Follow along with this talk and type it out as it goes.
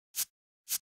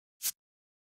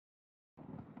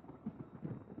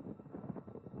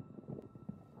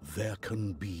There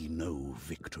can be no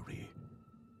victory.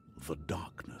 The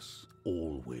darkness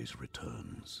always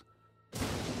returns.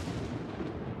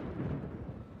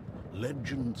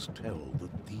 Legends tell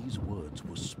that these words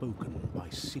were spoken by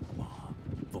Sigmar,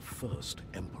 the first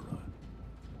emperor.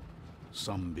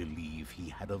 Some believe he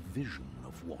had a vision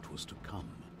of what was to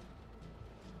come.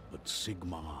 But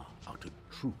Sigmar uttered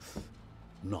truth,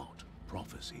 not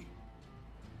prophecy.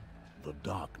 The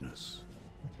darkness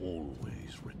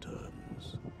always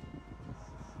returns.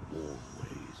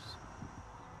 Always.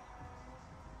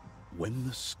 When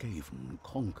the Skaven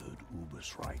conquered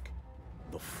Ubersreich,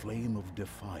 the flame of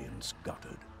defiance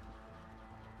guttered.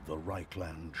 The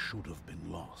Reichland should have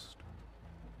been lost,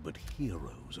 but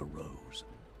heroes arose,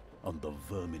 and the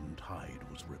Vermintide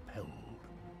was repelled.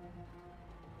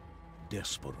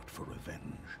 Desperate for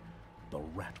revenge, the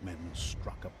Ratmen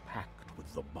struck a pact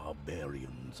with the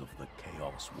barbarians of the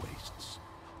Chaos Wastes,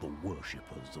 the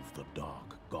worshippers of the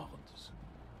Dark Gods.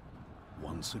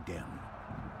 Once again,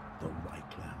 the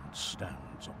Reichland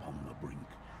stands upon the brink.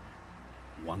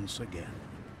 Once again,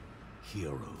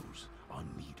 heroes are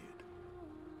needed.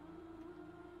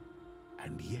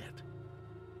 And yet,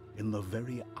 in the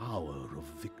very hour of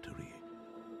victory,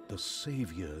 the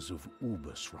saviors of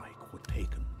Ubersreich were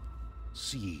taken,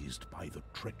 seized by the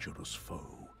treacherous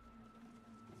foe.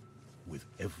 With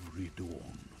every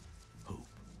dawn, hope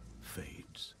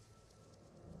fades.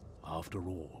 After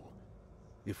all,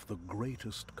 if the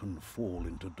greatest can fall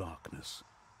into darkness,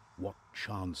 what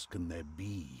chance can there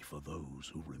be for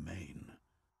those who remain?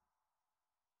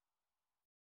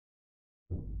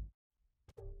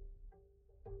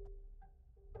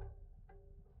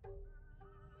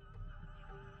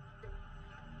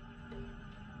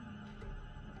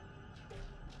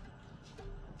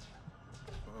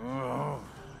 Oh,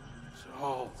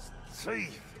 Charles'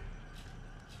 teeth.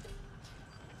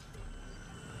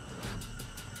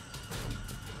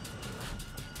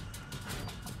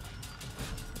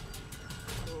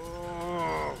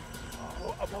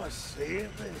 Am I seeing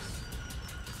this?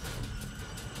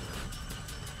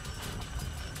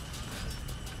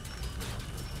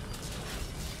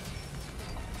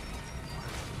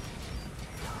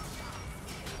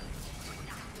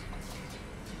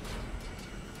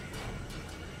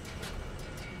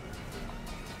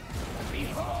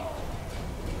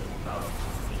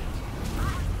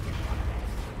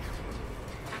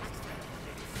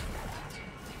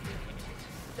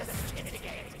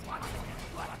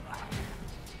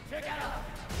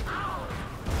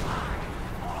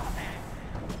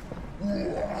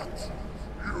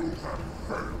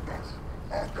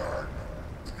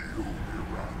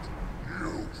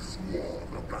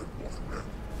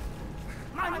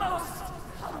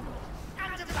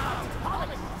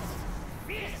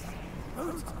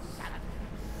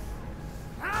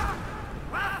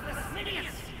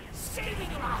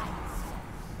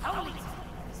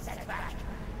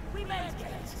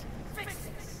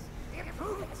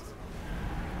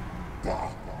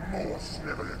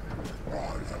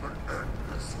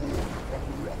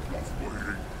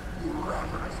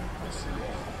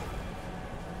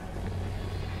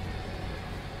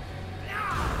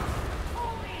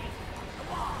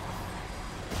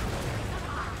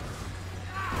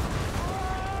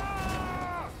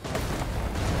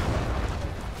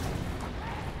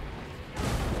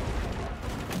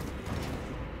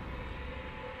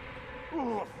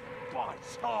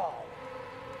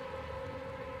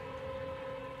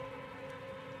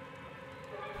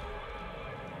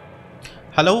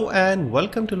 Hello and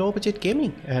welcome to Low Budget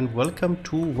Gaming and welcome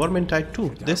to Vermintide 2.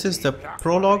 This is the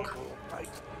prologue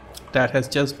that has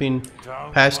just been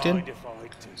patched in,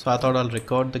 so I thought I'll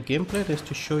record the gameplay just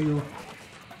to show you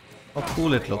how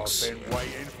cool it looks.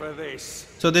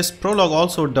 So this prologue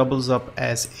also doubles up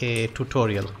as a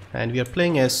tutorial and we are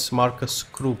playing as Marcus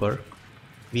Kruber.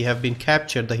 We have been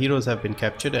captured, the heroes have been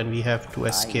captured and we have to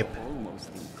escape. I'm almost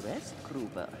impressed,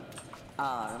 Kruber.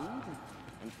 Armed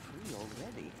and free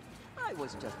already. I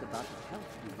was just about to help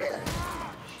you with that.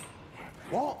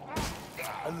 What?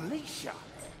 Alicia?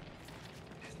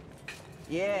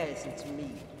 Yes, it's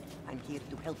me. I'm here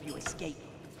to help you escape.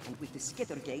 And with the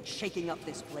skitter gate shaking up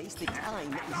this place, the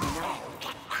time is now.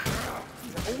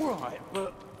 Alright,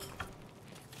 but...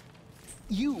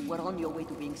 You were on your way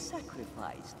to being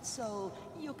sacrificed, so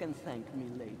you can thank me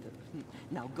later.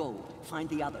 Now go, find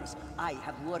the others. I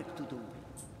have work to do.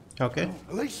 Okay.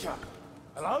 Alicia!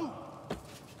 Hello?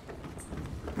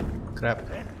 Crap.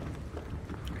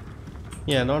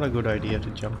 Yeah, not a good idea to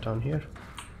jump down here.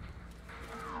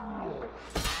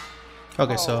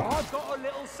 Okay, so... I've got a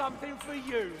little something for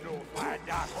you,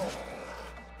 Northlander.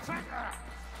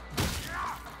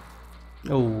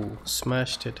 Oh,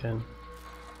 smashed it in.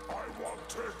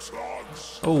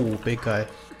 Oh, big guy.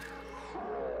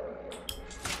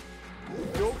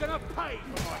 You're gonna pay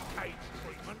for my cage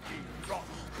treatment, you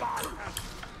rotten bastard.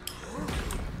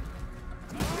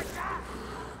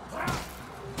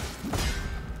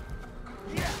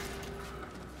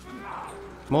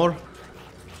 More?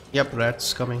 Yep,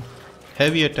 rats coming.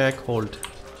 Heavy attack, hold.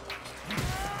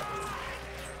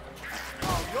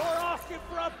 Oh, you're asking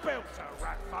for a belter,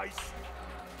 rat face.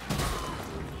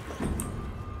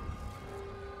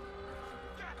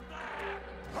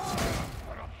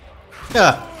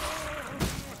 Yeah.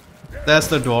 That's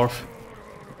the dwarf.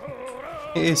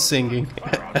 He is singing.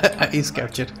 He's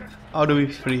captured. How do we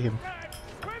free him?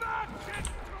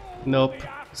 Nope.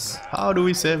 How do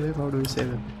we save him? How do we save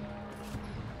him?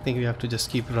 I think we have to just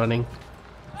keep running.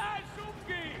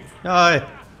 Aye.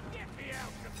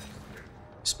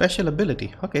 Special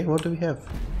ability. Okay, what do we have?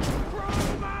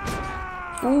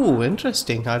 Ooh,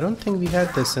 interesting. I don't think we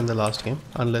had this in the last game,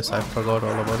 unless I forgot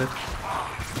all about it.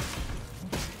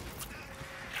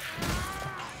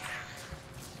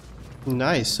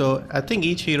 Nice. So I think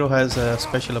each hero has a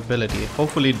special ability,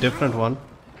 hopefully different one.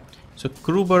 So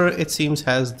Kruber, it seems,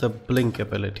 has the blink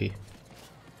ability.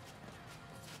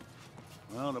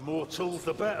 Well, the more tools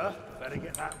the better. Better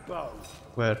get that bow.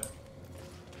 Where?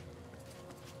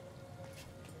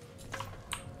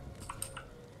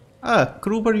 Ah,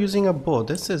 Kruber using a bow.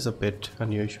 This is a bit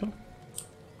unusual.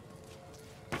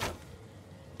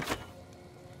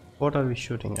 What are we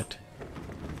shooting at?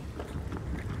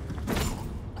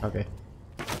 Okay.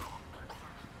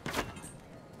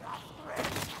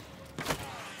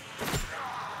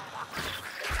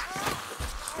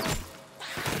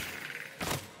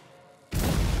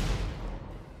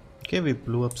 Okay, we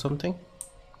blew up something.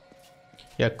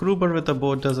 Yeah, Kruber with the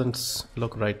bow doesn't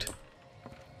look right.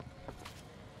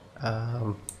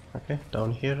 Okay,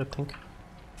 down here I think.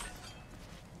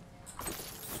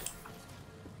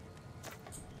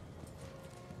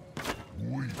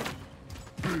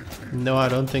 No, I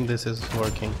don't think this is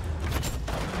working.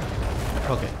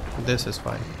 Okay, this is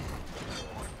fine.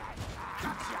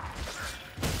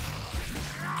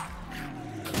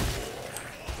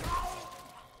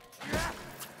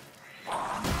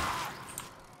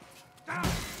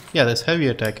 Yeah, this heavy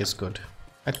attack is good.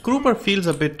 And Kruber feels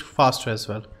a bit faster as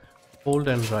well. Hold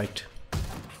and right.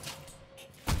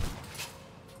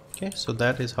 Okay, so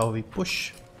that is how we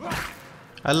push.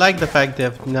 I like the fact they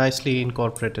have nicely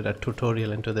incorporated a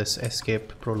tutorial into this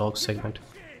escape prologue segment.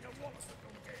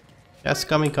 Yes,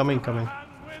 coming.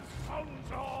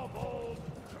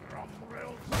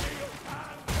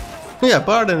 Yeah,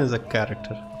 Barden is a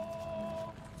character.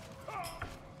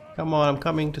 Come on, I'm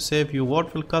coming to save you.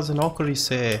 What will Cousin Okari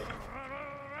say?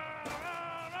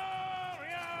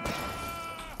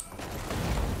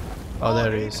 Oh,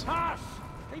 there he is.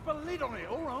 Keep a lid on it,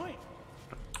 all right.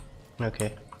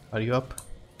 Okay, are you up?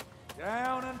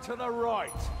 Down and to the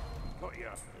right. Got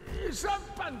you. Some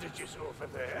bandages over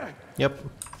there. Yep.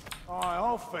 Aye,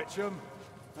 I'll fetch them.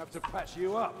 Have to patch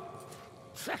you up.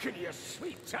 Second, you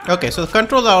sweet time. Okay, so the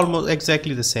controls are almost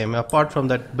exactly the same, apart from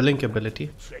that blink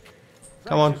ability.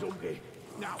 Come on.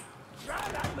 Now, try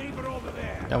that lever over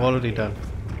there. I've already done.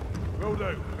 Will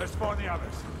do. Let's find the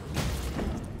others.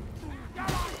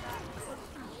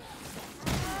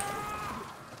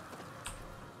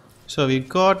 So we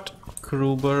got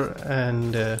Kruber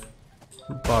and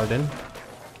Barden.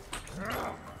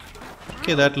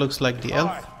 Okay, that looks like the elf.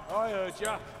 I heard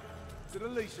ya. Did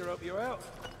Alicia help you out?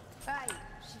 Aye,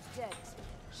 she's dead.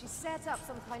 She set up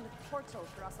some kind of portal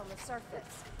for us on the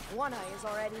surface. One eye is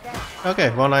already there. Okay,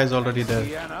 one eye is already there.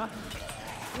 Deanna.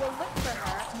 We'll look for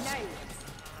her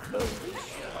now.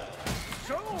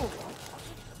 Sure.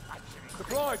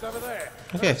 Supplies over there.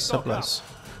 Okay, Let's stock supplies.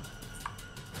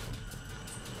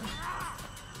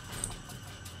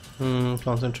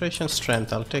 Concentration,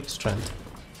 strength. I'll take strength.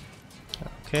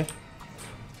 Okay.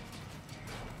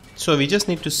 So we just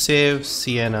need to save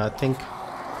Sienna, I think.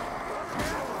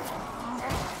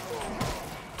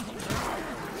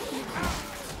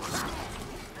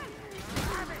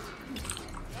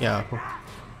 Yeah.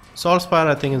 Saltspire,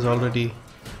 I think, is already.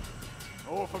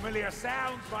 All familiar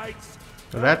sounds, mates.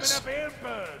 Rats.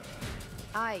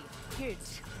 Aye, good.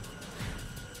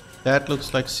 That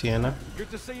looks like Sienna.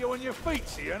 Good to see you on your feet,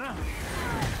 Sienna.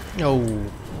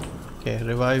 Oh. Okay,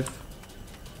 revive.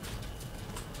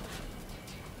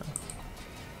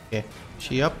 Okay,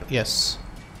 she up? Yes.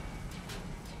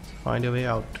 Find a way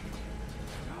out.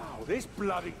 Oh, this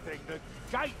bloody thing, the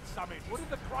gate summit. What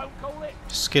did the crow call it?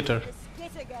 Skitter.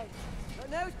 Skitter gate. But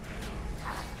no.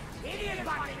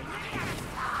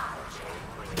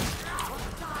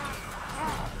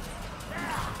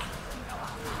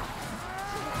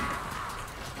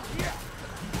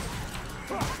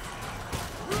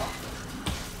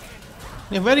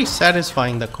 Yeah, very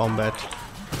satisfying, the combat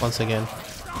once again.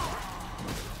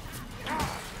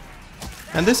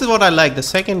 And this is what I like. The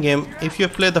second game, if you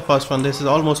played the first one, this is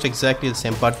almost exactly the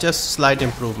same, but just slight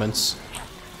improvements.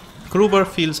 Gruber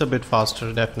feels a bit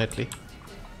faster, definitely.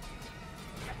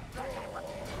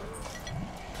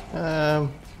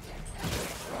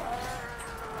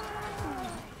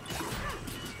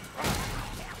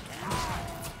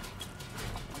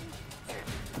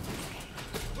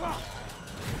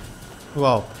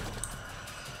 Wow.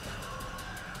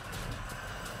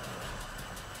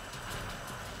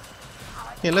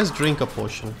 Yeah, let's drink a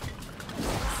potion.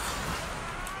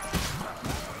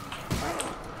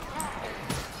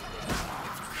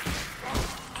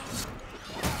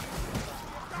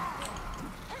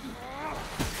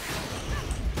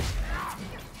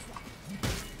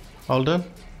 All done?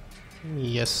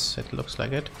 Yes, it looks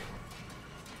like it.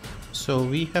 So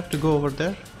we have to go over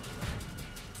there.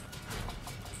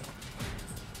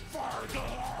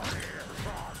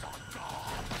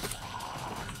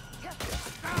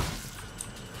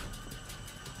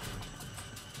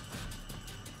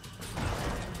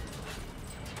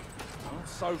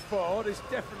 So far, this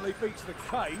definitely beats the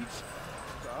cage.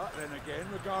 But then again,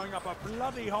 we're going up a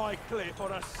bloody high cliff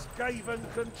on a Skaven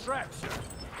contraption.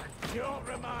 Don't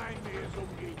remind me of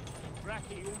Ungi.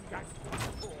 Bracky Ungas.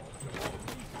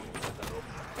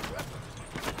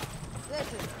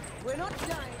 Listen, we're not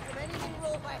dying from anything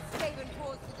rolled by Skaven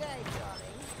paws today,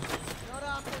 darling. Not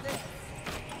after this.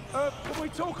 Can we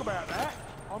talk about that?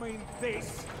 I mean,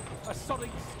 this, a sodding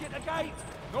Skittergate,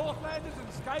 Northlanders and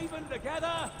Skaven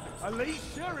together,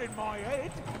 Alicia in my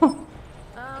head.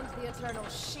 And the eternal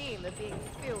shame of being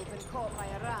filled and caught by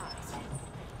a rat.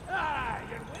 Ah,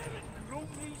 you're wearing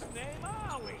Grumney's name,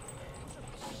 are we?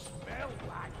 Smell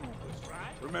like Ubers,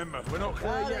 right? Remember, we're not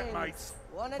clear yet, mates.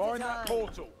 One at a Find that time.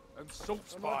 portal and salt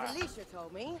From what spire. Alicia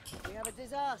told me, we have a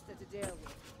disaster to deal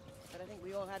with. But I think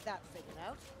we all had that figured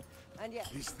out. And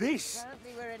yes, Is this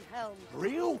apparently we're in Helm.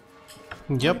 real?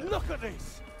 Yep. I mean, look at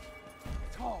this.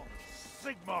 Tom,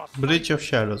 Sigmar. Bridge of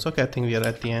Shadows. Okay, I think we are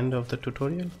at the end of the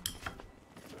tutorial.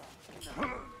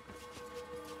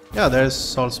 Yeah, there's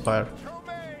Salt Spire.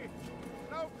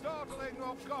 No dawdling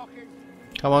or gawking.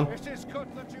 Come on. It is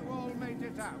good that you all made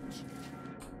it out.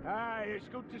 Aye, it's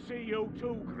good to see you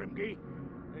too, Grimgy.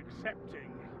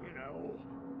 Accepting, you know.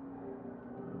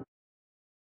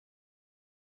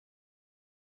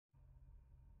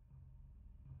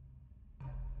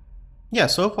 Yeah,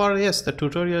 so far, yes, the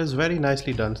tutorial is very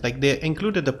nicely done. Like, they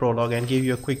included the prologue and gave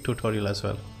you a quick tutorial as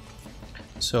well.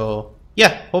 So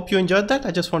yeah, hope you enjoyed that.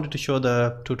 I just wanted to show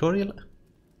the tutorial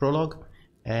prologue,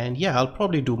 and yeah, I'll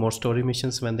probably do more story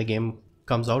missions when the game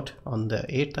comes out on the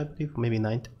 8th, I believe, maybe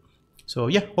 9th. So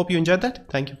yeah, hope you enjoyed that.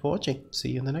 Thank you for watching. See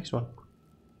you in the next one.